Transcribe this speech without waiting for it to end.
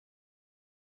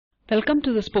Welcome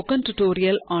to the spoken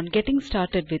tutorial on getting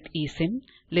started with eSim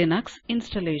Linux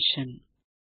installation.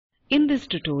 In this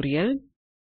tutorial,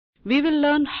 we will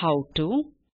learn how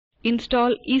to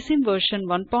install eSim version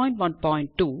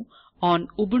 1.1.2 on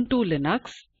Ubuntu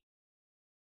Linux,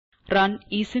 run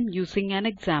eSim using an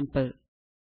example.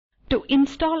 To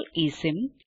install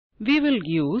eSim, we will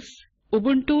use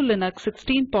Ubuntu Linux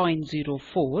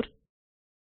 16.04.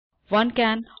 One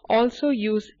can also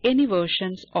use any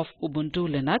versions of Ubuntu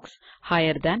Linux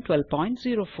higher than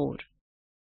 12.04.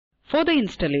 For the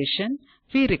installation,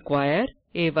 we require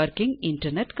a working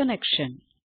internet connection.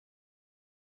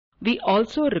 We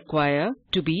also require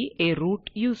to be a root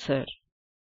user.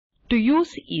 To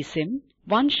use eSim,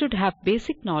 one should have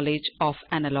basic knowledge of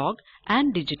analog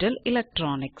and digital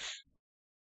electronics.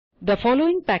 The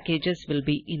following packages will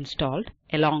be installed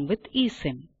along with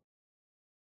eSim: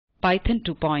 Python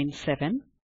 2.7,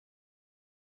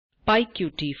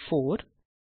 PyQt4,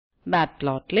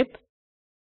 Matplotlib,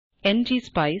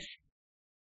 Ngspice,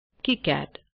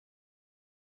 KiCad.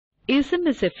 eSim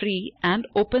is a free and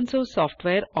open source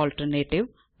software alternative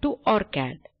to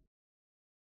OrCAD.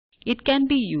 It can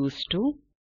be used to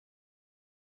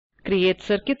create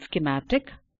circuit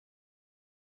schematic,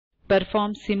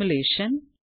 perform simulation,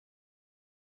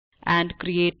 and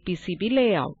create PCB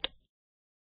layout.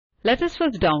 Let us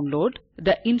first download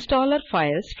the installer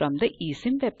files from the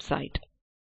eSim website.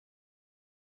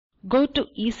 Go to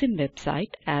eSim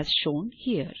website as shown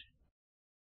here.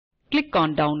 Click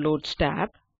on Downloads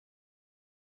tab.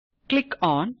 Click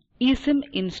on eSim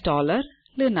Installer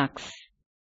Linux.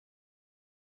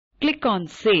 Click on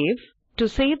Save to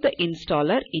save the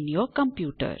installer in your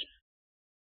computer.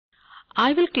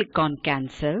 I will click on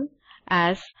Cancel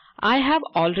as I have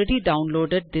already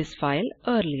downloaded this file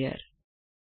earlier.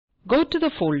 Go to the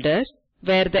folder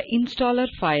where the installer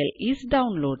file is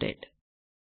downloaded.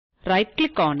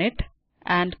 Right-click on it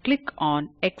and click on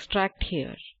Extract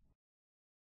here.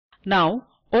 Now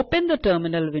open the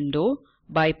terminal window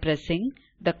by pressing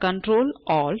the Ctrl,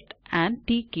 Alt and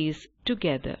T keys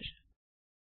together.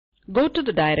 Go to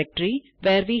the directory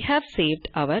where we have saved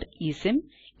our eSim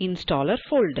installer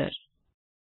folder.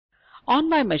 On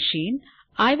my machine,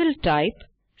 I will type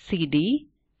cd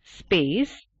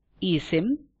space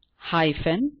eSim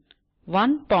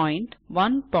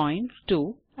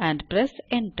 -1.1.2 and press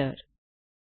enter.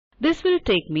 This will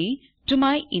take me to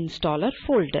my installer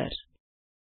folder.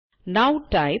 Now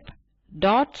type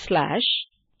 /install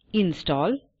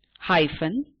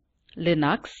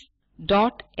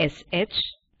 -linux.sh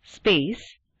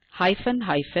space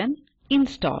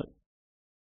 --install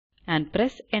and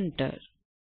press enter.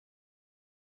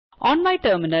 On my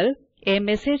terminal, a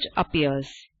message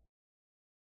appears.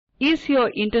 Is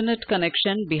your internet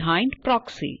connection behind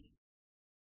proxy?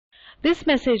 This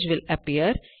message will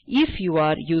appear if you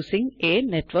are using a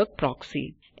network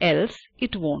proxy, else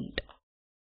it won't.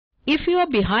 If you are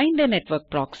behind a network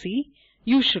proxy,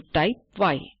 you should type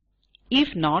Y.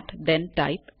 If not, then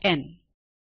type N.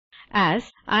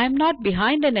 As I am not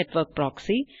behind a network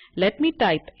proxy, let me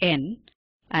type N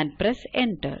and press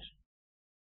enter.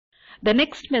 The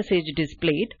next message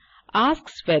displayed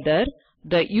asks whether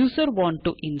the user wants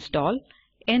to install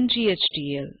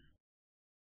nghtl.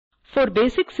 For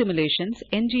basic simulations,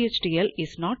 nghtl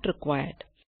is not required.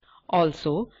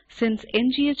 Also, since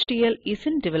nghtl is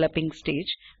in developing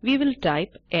stage, we will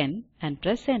type N and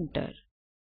press enter.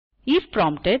 If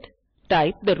prompted,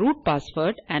 type the root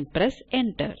password and press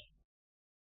enter.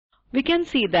 We can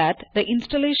see that the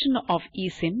installation of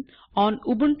eSim on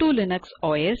Ubuntu Linux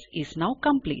OS is now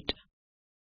complete.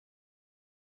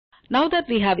 Now that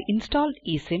we have installed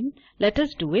eSim, let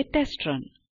us do a test run.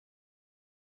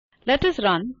 Let us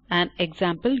run an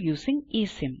example using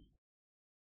eSim.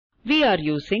 We are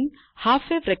using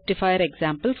half-wave rectifier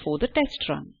example for the test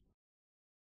run.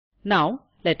 Now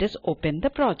let us open the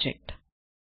project.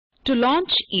 To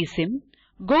launch eSim,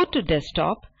 go to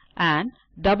Desktop and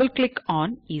double-click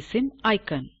on eSim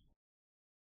icon.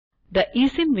 The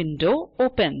eSim window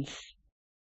opens.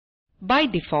 By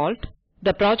default,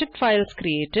 the project files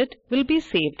created will be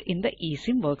saved in the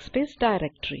eSim workspace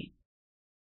directory.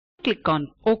 Click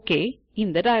on OK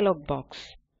in the dialog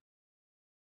box.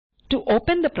 To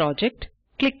open the project,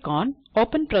 click on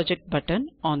Open Project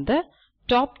button on the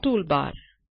top toolbar.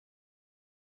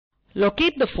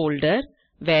 Locate the folder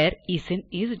where eSim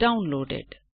is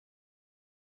downloaded.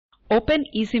 Open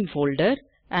eSim folder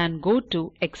and go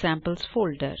to Examples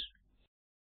folder.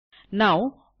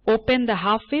 Now open the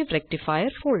half-wave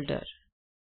rectifier folder.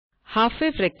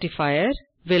 Half-wave rectifier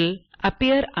will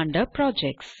appear under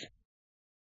Projects.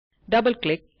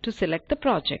 Double-click to select the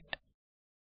project.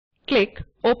 Click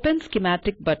Open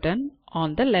Schematic button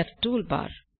on the left toolbar.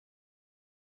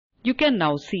 You can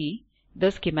now see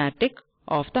the schematic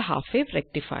of the half-wave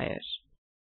rectifier.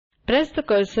 Press the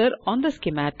cursor on the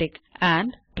schematic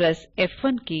and press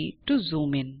F1 key to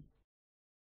zoom in.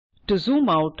 To zoom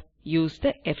out, use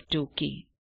the F2 key.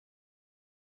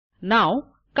 Now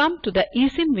come to the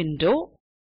eSim window.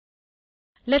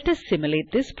 Let us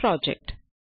simulate this project.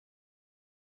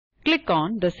 Click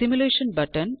on the simulation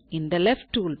button in the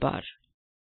left toolbar.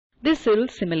 This will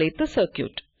simulate the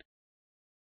circuit.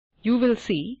 You will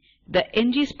see the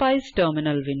Ngspice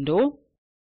terminal window,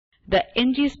 the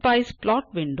Ngspice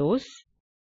plot windows,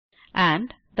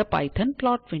 and the Python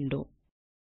plot window.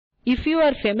 If you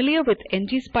are familiar with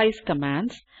Ngspice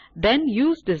commands, then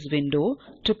use this window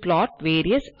to plot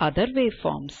various other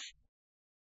waveforms.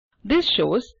 This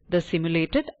shows the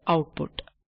simulated output.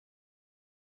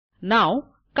 Now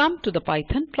come to the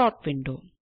Python plot window.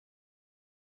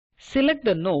 Select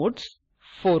the nodes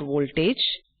for voltage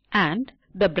and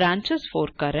the branches for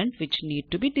current which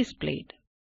need to be displayed.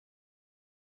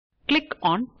 Click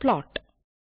on Plot.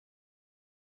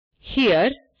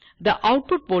 Here, the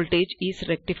output voltage is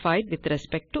rectified with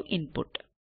respect to input.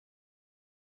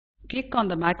 Click on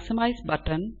the Maximize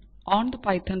button on the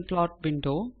Python plot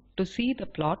window to see the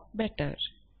plot better.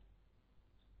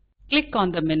 Click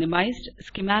on the Minimized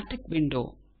schematic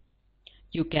window.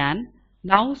 You can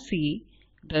now see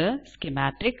the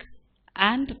schematic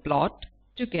and the plot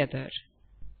together.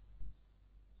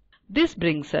 This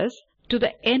brings us to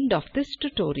the end of this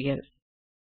tutorial.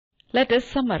 Let us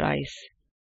summarize.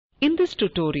 In this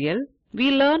tutorial,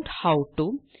 we learned how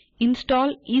to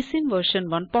install eSim version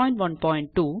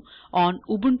 1.1.2 on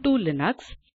Ubuntu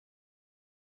Linux,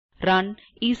 run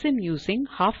eSim using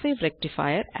half-wave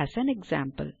rectifier as an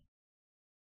example.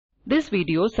 This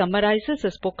video summarizes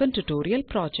a spoken tutorial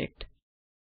project.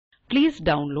 Please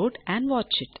download and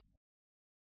watch it.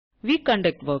 We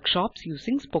conduct workshops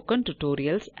using spoken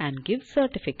tutorials and give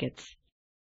certificates.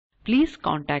 Please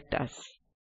contact us.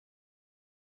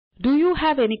 Do you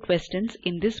have any questions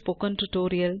in this spoken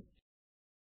tutorial?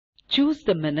 Choose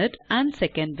the minute and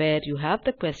second where you have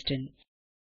the question.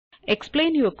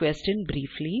 Explain your question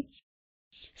briefly.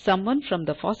 Someone from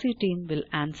the FOSSEE team will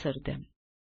answer them.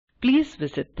 Please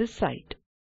visit this site.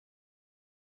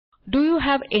 Do you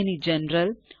have any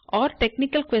general or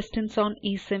technical questions on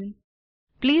eSim?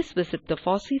 Please visit the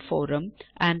FOSSEE forum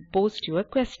and post your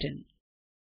question.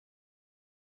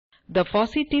 The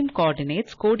FOSSEE team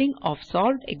coordinates coding of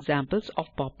solved examples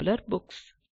of popular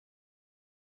books.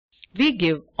 We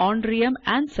give honorarium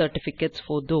and certificates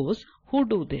for those who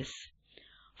do this.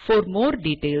 For more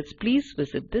details, please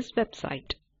visit this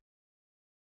website.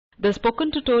 The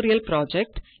Spoken Tutorial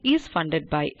project is funded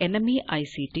by NME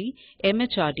ICT,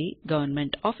 MHRD,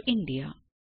 Government of India.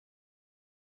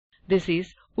 This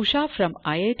is Usha from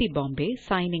IIT Bombay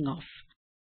signing off.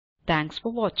 Thanks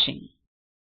for watching.